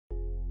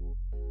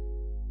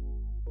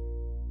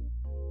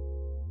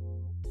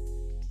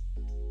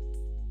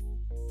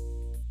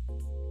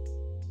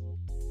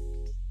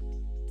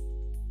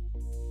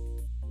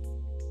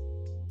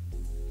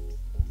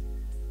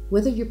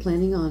Whether you're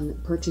planning on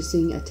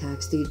purchasing a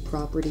tax deed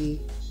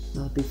property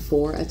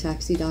before a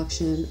tax deed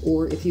auction,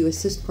 or if you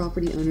assist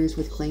property owners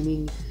with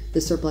claiming the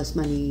surplus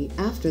money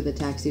after the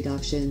tax deed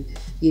auction,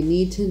 you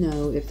need to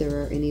know if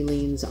there are any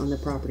liens on the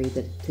property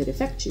that could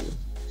affect you.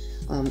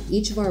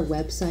 Each of our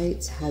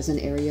websites has an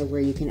area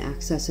where you can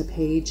access a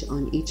page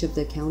on each of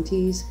the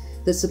counties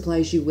that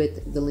supplies you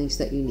with the links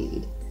that you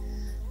need.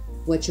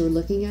 What you're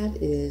looking at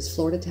is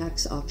Florida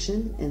Tax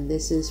Auction, and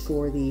this is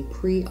for the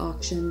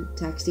pre-auction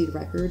tax deed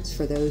records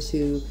for those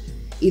who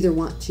either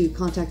want to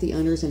contact the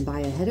owners and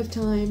buy ahead of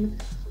time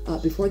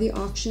before the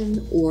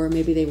auction, or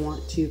maybe they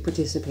want to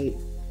participate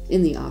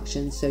in the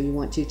auction, so you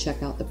want to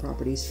check out the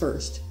properties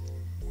first.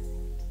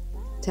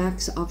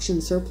 Tax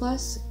Auction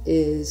Surplus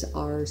is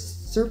our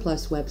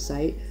surplus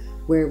website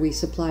where we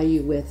supply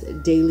you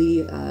with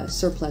daily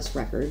surplus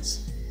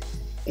records,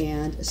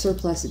 and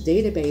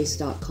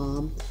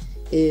surplusdatabase.com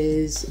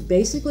is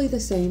basically the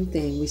same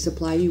thing. We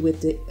supply you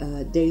with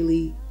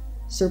daily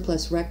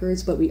surplus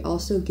records, but we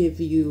also give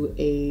you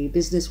a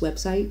business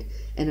website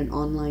and an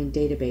online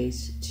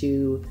database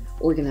to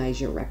organize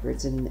your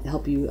records and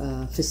help you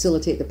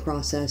facilitate the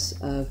process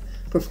of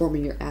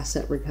performing your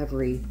asset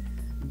recovery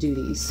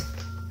duties.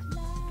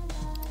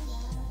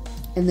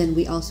 And then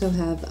we also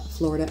have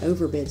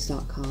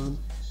floridaoverbids.com,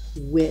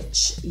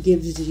 which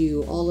gives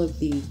you all of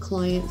the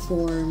client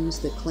forms,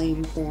 the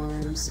claim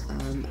forms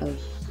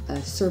of a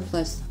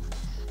surplus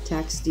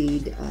tax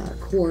deed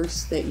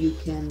course that you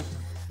can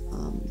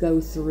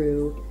go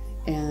through,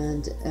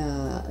 and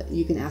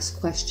you can ask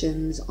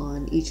questions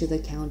on each of the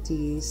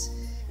counties,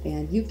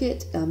 and you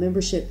get a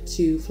membership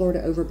to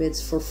Florida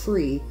Overbids for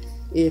free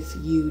if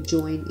you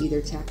join either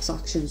Tax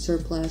Auction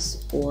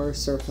Surplus or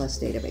Surplus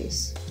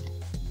Database.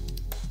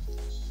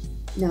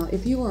 Now,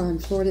 if you are on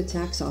Florida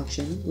Tax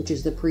Auction, which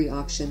is the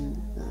pre-auction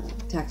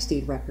tax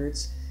deed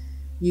records,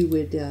 you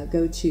would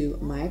go to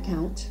My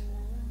Account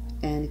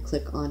and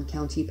click on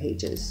County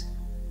Pages.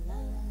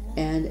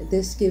 And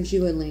this gives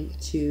you a link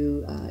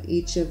to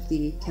each of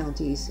the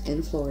counties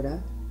in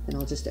Florida. And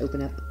I'll just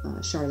open up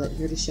Charlotte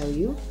here to show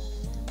you.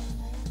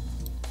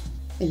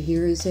 And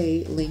here is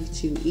a link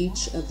to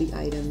each of the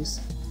items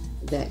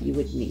that you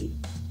would need.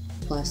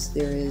 Plus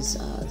there is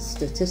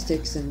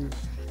statistics and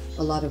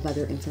a lot of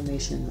other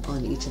information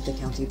on each of the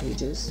county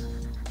pages.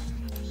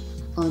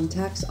 On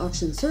Tax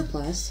Auction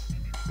Surplus,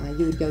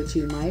 you would go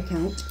to My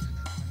Account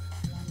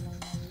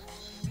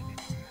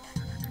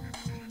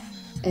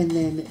and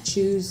then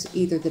choose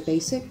either the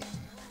basic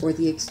or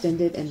the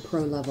extended and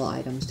pro level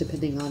items,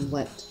 depending on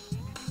what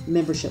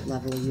membership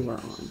level you are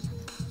on.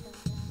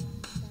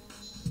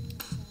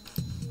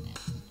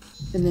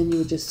 And then you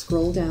would just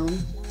scroll down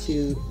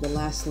to the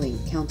last link,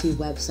 County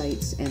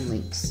Websites and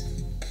Links.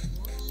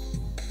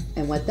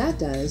 And what that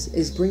does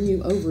is bring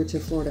you over to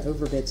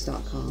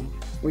floridaoverbids.com,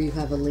 where you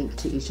have a link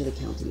to each of the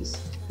counties.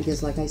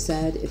 Because like I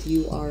said, if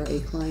you are a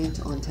client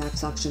on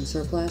Tax Auction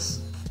Surplus,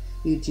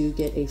 you do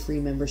get a free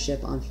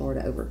membership on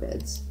Florida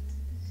Overbids.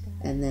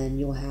 And then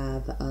you'll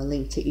have a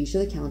link to each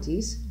of the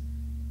counties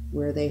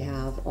where they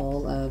have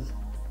all of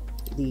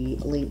the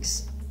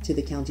links to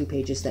the county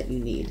pages that you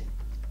need.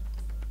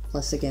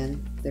 Plus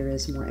again, there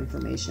is more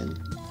information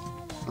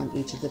on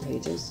each of the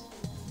pages.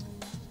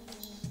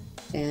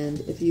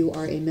 And if you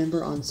are a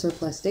member on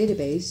Surplus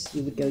Database,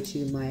 you would go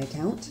to My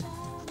Account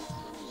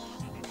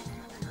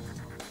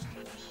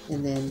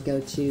and then go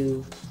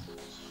to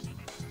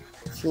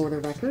Florida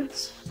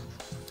Records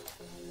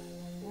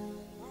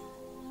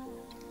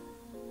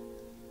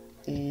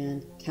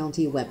and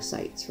County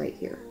Websites right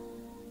here.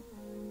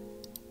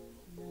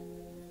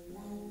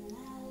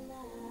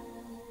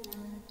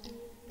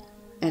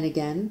 And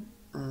again,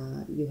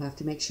 you have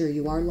to make sure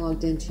you are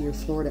logged into your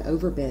Florida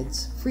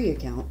Overbids free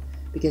account,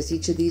 because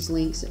each of these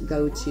links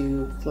go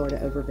to Florida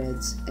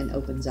Overbids and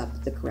opens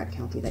up the correct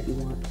county that you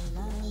want.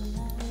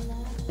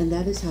 And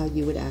that is how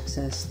you would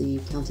access the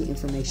county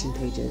information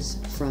pages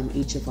from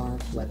each of our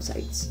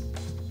websites.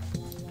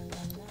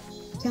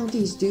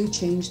 Counties do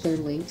change their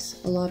links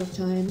a lot of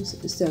times,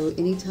 so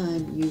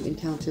anytime you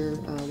encounter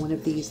one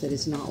of these that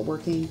is not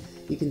working,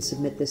 you can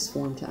submit this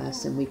form to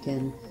us and we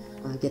can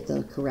get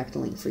the correct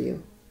link for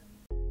you.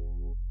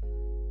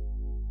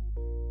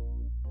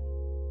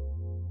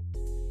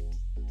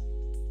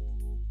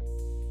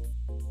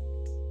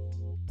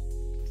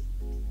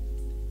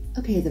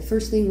 Okay, the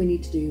first thing we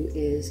need to do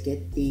is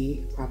get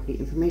the property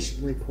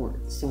information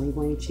report. So I'm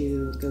going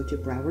to go to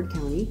Broward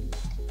County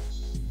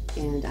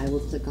and I will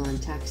click on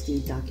Tax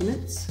Deed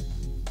Documents.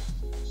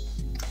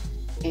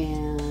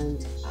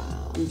 And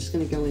I'm just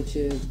going to go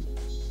into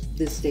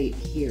this date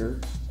here.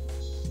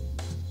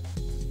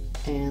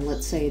 And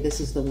let's say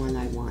this is the one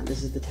I want.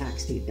 This is the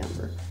tax deed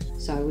number.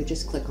 So I would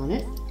just click on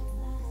it.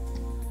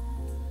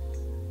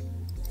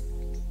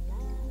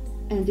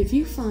 And if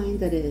you find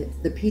that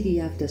the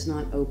PDF does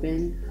not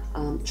open,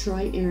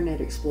 try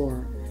Internet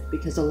Explorer,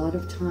 because a lot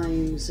of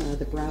times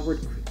the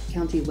Broward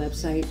County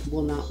website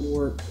will not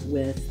work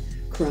with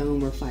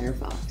Chrome or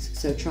Firefox.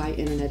 So try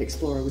Internet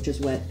Explorer, which is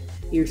what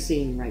you're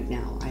seeing right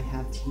now. I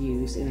have to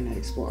use Internet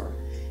Explorer.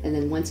 And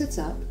then once it's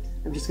up,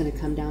 I'm just going to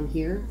come down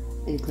here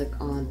and click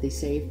on the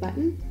Save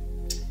button,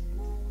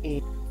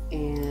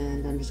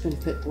 and I'm just going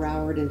to put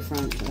Broward in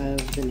front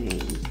of the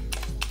name.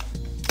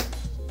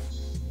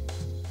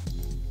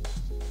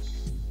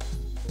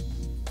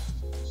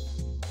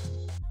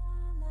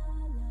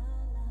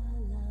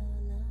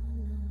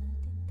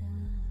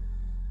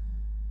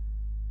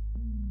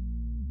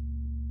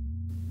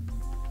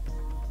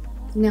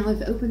 Now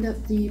I've opened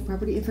up the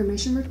property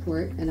information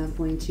report, and I'm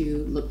going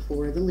to look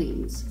for the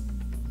liens.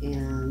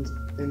 And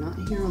they're not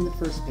here on the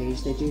first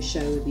page. They do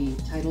show the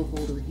title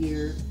holder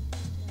here.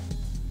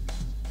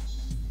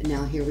 And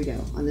now here we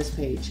go on this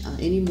page.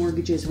 Any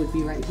mortgages would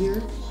be right here,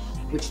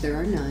 which there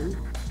are none.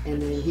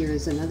 And then here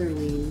is another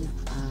lien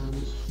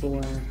for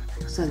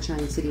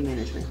Sunshine City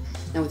Management.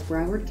 Now with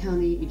Broward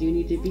County, you do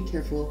need to be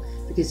careful,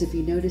 because if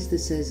you notice,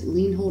 this says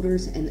lien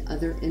holders and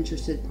other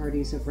interested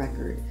parties of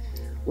record.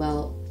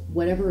 Well,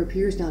 whatever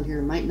appears down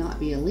here might not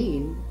be a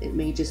lien. It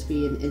may just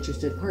be an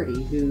interested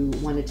party who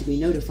wanted to be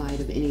notified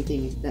of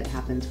anything that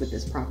happens with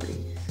this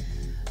property.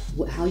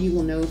 How you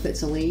will know if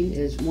it's a lien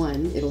is,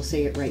 one, it'll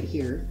say it right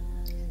here,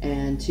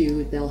 and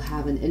two, they'll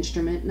have an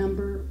instrument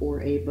number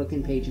or a book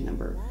and page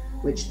number,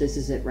 which this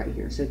is it right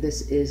here. So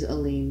this is a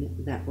lien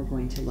that we're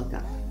going to look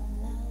up.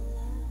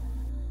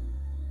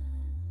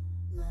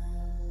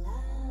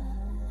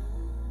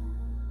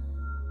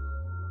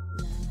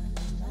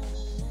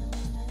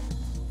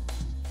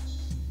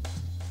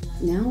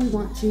 Now we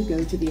want to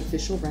go to the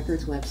official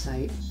records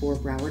website for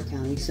Broward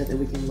County so that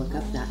we can look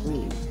up that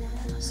lien.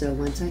 So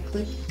once I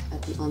click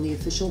on the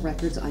official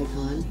records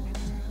icon,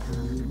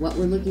 what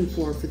we're looking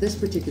for this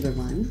particular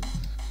one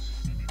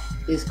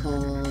is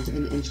called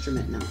an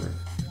instrument number,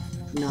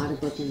 not a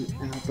book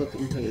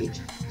and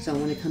page. So I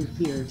want to come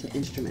here to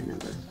instrument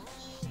number,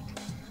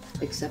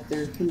 accept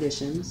their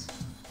conditions,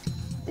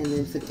 and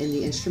then in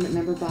the instrument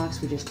number box,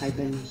 we just type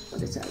in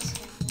what it says.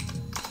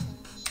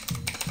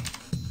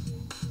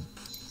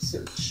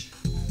 Search.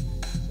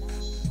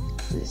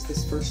 And it's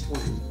this first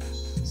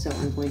one. So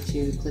I'm going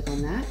to click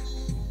on that.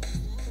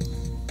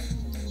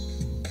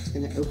 It's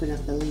going to open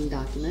up the lien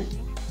document.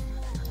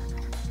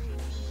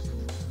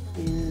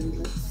 And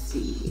let's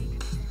see.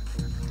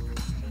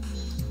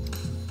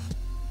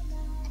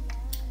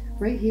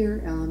 Right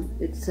here,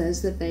 it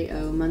says that they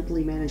owe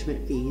monthly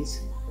management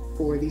fees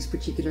for these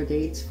particular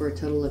dates for a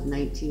total of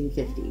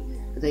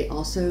 $19.50. But they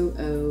also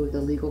owe the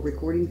legal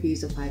recording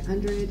fees of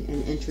 $500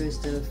 and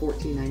interest of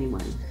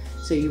 $14.91.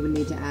 So you would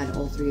need to add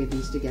all three of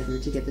these together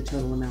to get the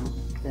total amount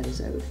that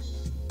is owed.